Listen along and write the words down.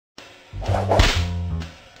Hey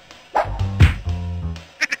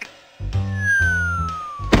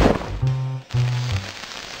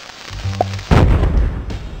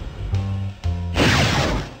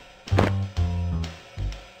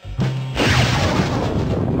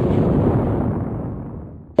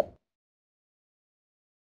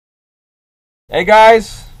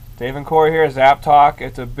guys, Dave and Corey here, Zapp Talk.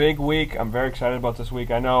 It's a big week. I'm very excited about this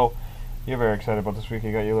week. I know you're very excited about this week.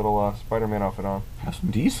 You got your little Spider-Man outfit on. Have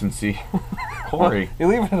some decency, Corey. You're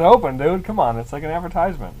leaving it open, dude. Come on, it's like an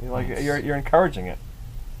advertisement. Nice. You're encouraging it.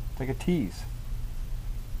 It's like a tease.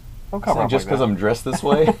 Don't cover up just because I'm dressed this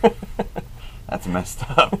way? That's messed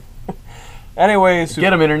up. Anyways,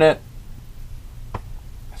 get him, internet.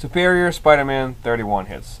 Superior Spider-Man 31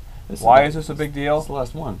 hits. Why is this a big deal? It's the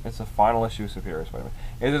last one. It's the final issue of Superior Spider-Man.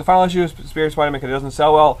 Is it the final issue of Superior Spider-Man because it doesn't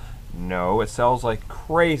sell well? No, it sells like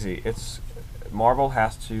crazy. Marvel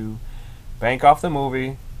has to bank off the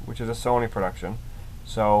movie, which is a Sony production.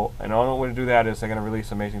 So, and the only way to do that is they're going to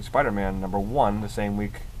release Amazing Spider-Man #1 the same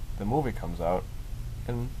week the movie comes out.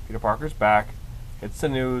 And Peter Parker's back. It's the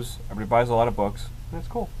news. Everybody buys a lot of books. And it's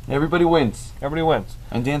cool. Everybody wins. Everybody wins.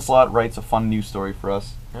 And Dan Slott writes a fun news story for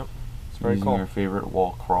us. Yep. Very using cool. Your favorite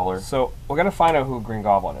wall crawler. So we're gonna find out who Green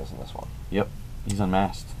Goblin is in this one. Yep, he's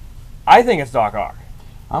unmasked. I think it's Doc Ock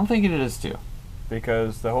I'm thinking it is too.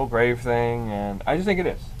 because the whole grave thing, and I just think it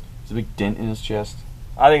is. There's a big dent in his chest.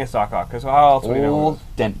 I think it's Doc Ock because how else would we know? Old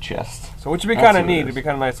dent chest. So which would be That's kind of what it neat. is. It'd be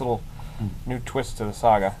kind of nice little new twist to the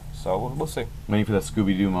saga. So we'll see. Waiting for that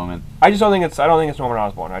Scooby-Doo moment. I just don't think it's. I don't think it's Norman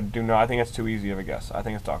Osborn. I think it's too easy of a guess. I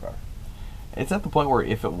think it's Doc Ock. It's at the point where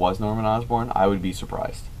if it was Norman Osborn, I would be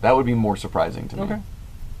surprised. That would be more surprising to me. Okay.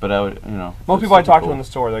 But I would, Most people I talk to in the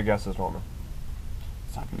store, their guess is Norman.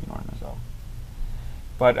 It's not gonna be Norman. So.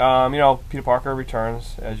 But Peter Parker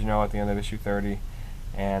returns, as you know, at the end of issue 30,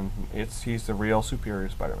 and he's the real Superior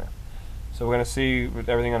Spider-Man. So we're gonna see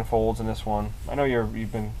everything unfolds in this one. I know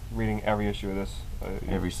you've been reading every issue of this.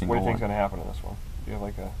 Every single one. What do you think's one. gonna happen in this one? You have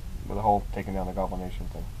with the whole taking down the Goblin Nation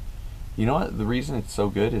thing. You know what? The reason it's so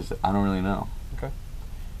good is I don't really know. Okay.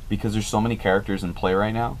 Because there's so many characters in play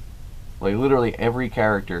right now. Like literally every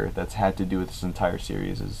character that's had to do with this entire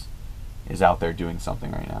series is out there doing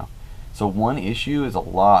something right now. So one issue is a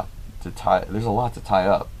lot to tie. There's a lot to tie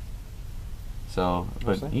up. So,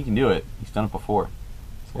 but he can do it. He's done it before.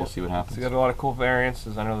 So we'll see what happens. So you got a lot of cool variants.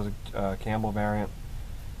 I know there's a Campbell variant.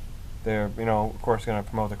 They're of course going to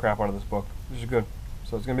promote the crap out of this book, which is good.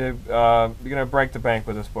 So it's gonna be you're gonna break the bank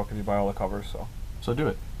with this book if you buy all the covers. So do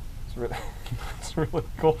it. It's really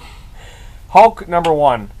cool. Hulk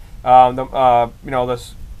 #1.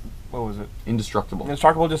 This what was it? Indestructible.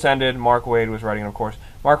 Indestructible just ended. Mark Waid was writing it, of course.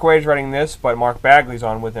 Mark Waid's writing this, but Mark Bagley's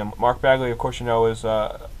on with him. Mark Bagley, of course, is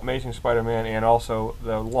Amazing Spider-Man and also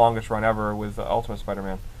the longest run ever with Ultimate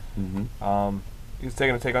Spider-Man. Mm-hmm. He's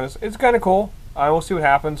taking a take on this. It's kind of cool. We'll see what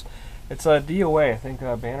happens. It's a DOA. I think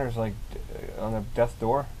Banner's on the death's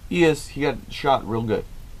door. He is. He got shot real good.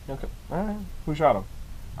 Okay. All right. Who shot him?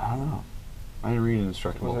 I don't know. I didn't read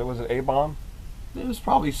Indestructible. Was it A-bomb? It was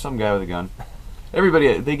probably some guy with a gun.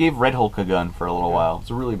 They gave Red Hulk a gun for a little while. It's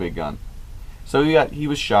a really big gun. So he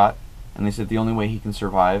was shot, and they said the only way he can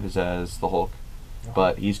survive is as the Hulk. Okay.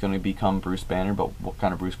 But he's going to become Bruce Banner, but what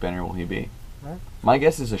kind of Bruce Banner will he be? Right. My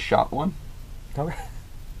guess is a shot one. Okay.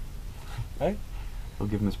 Hey. They'll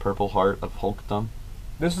give him his Purple Heart of Hulkdom.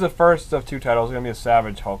 This is the first of 2 titles. There's going to be a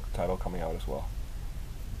Savage Hulk title coming out as well.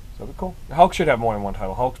 So it'll be cool. Hulk should have more than one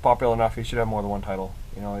title. Hulk's popular enough. He should have more than one title.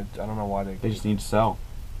 I don't know why They just need to sell.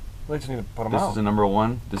 They just need to put them This out. is a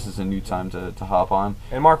 #1. This is a new time to hop on.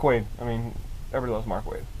 And Mark Waid. Everybody loves Mark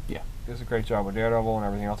Waid. Yeah. He does a great job with Daredevil and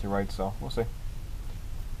everything else he writes, so we'll see.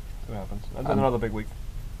 See what happens. That's another big week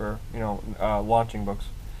for, launching books.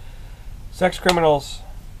 Sex Criminals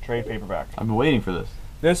trade paperback. I've been waiting for this.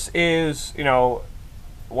 This is,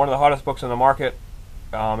 one of the hottest books on the market.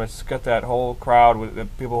 It's got that whole crowd with the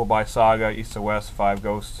people who buy Saga, East to West, Five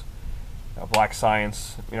Ghosts, Black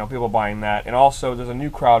Science, people buying that. And also there's a new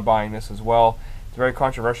crowd buying this as well. It's a very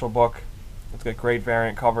controversial book. It's got great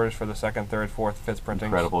variant covers for the 2nd, 3rd, 4th, 5th printings.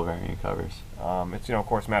 Incredible variant covers. It's, of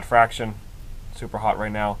course, Matt Fraction, super hot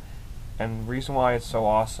right now. And the reason why it's so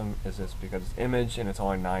awesome is because it's Image and it's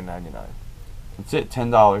only $9.99. That's it,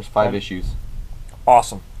 $10, 5 issues.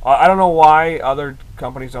 Awesome. I don't know why other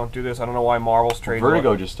companies don't do this. I don't know why Marvel's trade.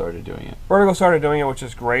 Vertigo just started doing it. Vertigo started doing it, which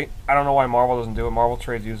is great. I don't know why Marvel doesn't do it. Marvel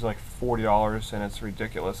trades usually like $40, and it's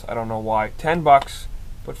ridiculous. I don't know why. $10,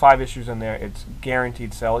 put 5 issues in there. It's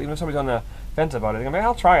guaranteed sell. Even if somebody's on the fence about it,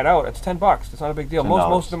 I'll try it out. It's $10. It's not a big deal.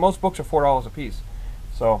 Most books are $4 a piece.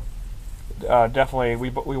 So Definitely,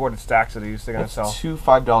 we ordered stacks of these. They're gonna It's sell. 2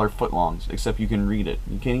 $5 footlongs, except you can read it.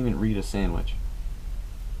 You can't even read a sandwich.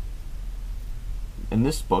 In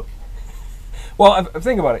this book, Well,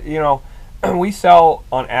 think about it. You know, we sell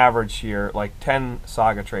on average here like 10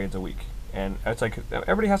 Saga trades a week, and it's like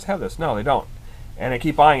everybody has to have this. No, they don't, and they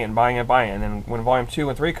keep buying it and buying it and buying it. And then when volume 2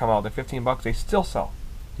 and 3 come out, they're $15. They still sell.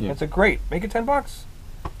 Yeah. It's a great. Make it $10.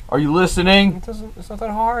 are you listening? It doesn't. It's not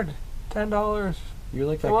that hard. $10. You're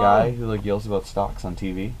like that Come guy on. who like yells about stocks on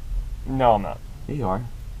TV. No, I'm not. Yeah, you are.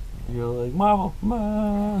 You're like Marvel.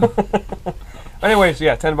 Ma. Anyways,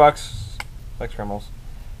 yeah, $10. Sex criminals.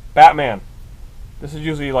 Batman. This is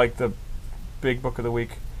usually like the big book of the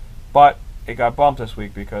week, but it got bumped this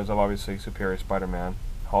week because of obviously Superior Spider-Man.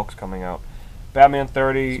 Hulk's coming out. Batman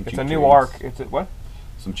 30. Some It's cheap a new trades. arc. It's a, what?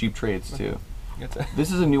 Some cheap trades too. It's a,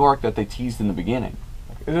 This is a new arc that they teased in the beginning.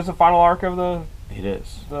 is this the final arc of the It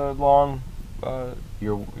is. long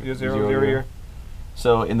Your zero year?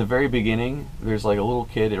 So in the very beginning, there's like a little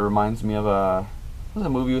kid. It reminds me of what's that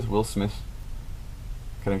movie with Will Smith?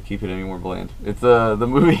 Can I keep it any more bland? It's the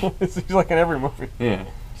movie. It's like in every movie. Yeah.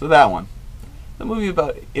 So that one. The movie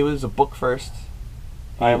about it was a book first.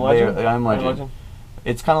 I Am Legend. I Am Legend.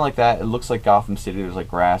 It's kind of like that. It looks like Gotham City. There's like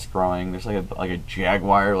grass growing. There's like a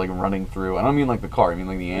jaguar like running through. I don't mean like the car. I mean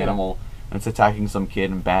like the animal. And it's attacking some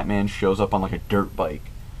kid. And Batman shows up on like a dirt bike,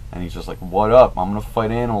 and he's just like, "What up? I'm gonna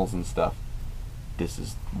fight animals and stuff." This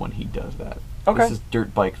is when he does that. Okay. This is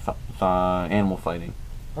dirt bike animal fighting.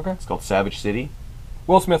 Okay. It's called Savage City.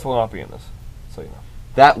 Will Smith will not be in this, so you know.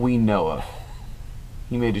 That we know of.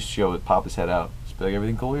 He may just show it, pop his head out. Just be like,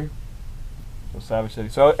 everything cool here? So Savage City.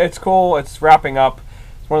 So it's cool. It's wrapping up.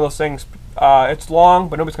 It's one of those things. It's long,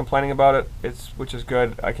 but nobody's complaining about it. Which is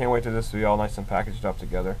good. I can't wait for this to be all nice and packaged up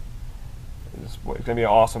together. It's gonna be an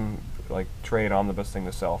awesome like trade omnibus thing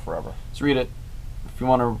to sell forever. Let's read it. If you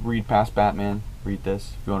want to read past Batman, read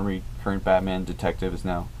this. If you want to read current Batman, Detective is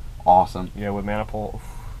now awesome. Yeah, with Manipul,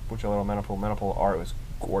 which a little Manipul art was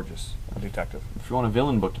gorgeous. A detective. If you want a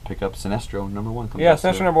villain book to pick up, Sinestro #1 comes out. Yeah,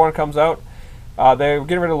 Sinestro #1 comes out. They're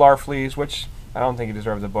getting rid of Larfleeze, which I don't think he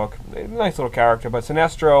deserves a book. Nice little character, but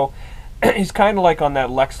Sinestro, he's kind of like on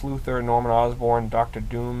that Lex Luthor, Norman Osborn, Doctor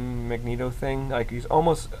Doom, Magneto thing. Like he's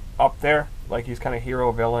almost up there. Like he's kind of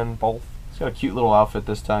hero, villain, both. He's got a cute little outfit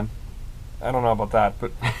this time. I don't know about that,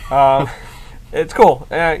 but it's cool.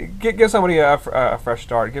 Give somebody a fresh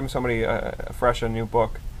start. Give somebody a fresh, new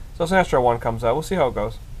book. So Sinestro 1 comes out. We'll see how it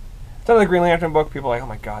goes. It's another Green Lantern book. People are like, oh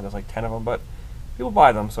my god, there's like 10 of them, but people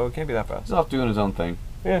buy them, so it can't be that bad. He's off doing his own thing.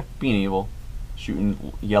 Yeah. Being evil.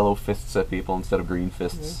 Shooting yellow fists at people instead of green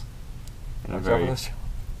fists. Yeah.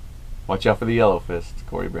 Watch out for the yellow fist,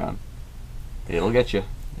 Corey Brown. It'll get you.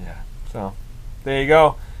 Yeah. So, there you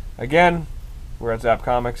go. Again, we're at Zapp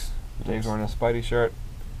Comics. Dave's wearing a Spidey shirt.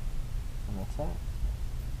 And that's that.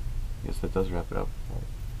 Yes, that does wrap it up.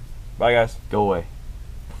 Bye, guys. Go away.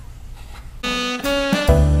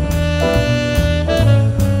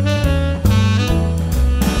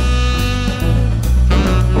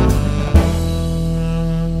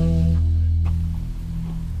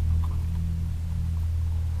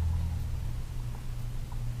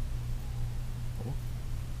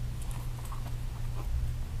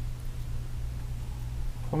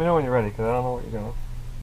 Let me know when you're ready, because I don't know what you're doing.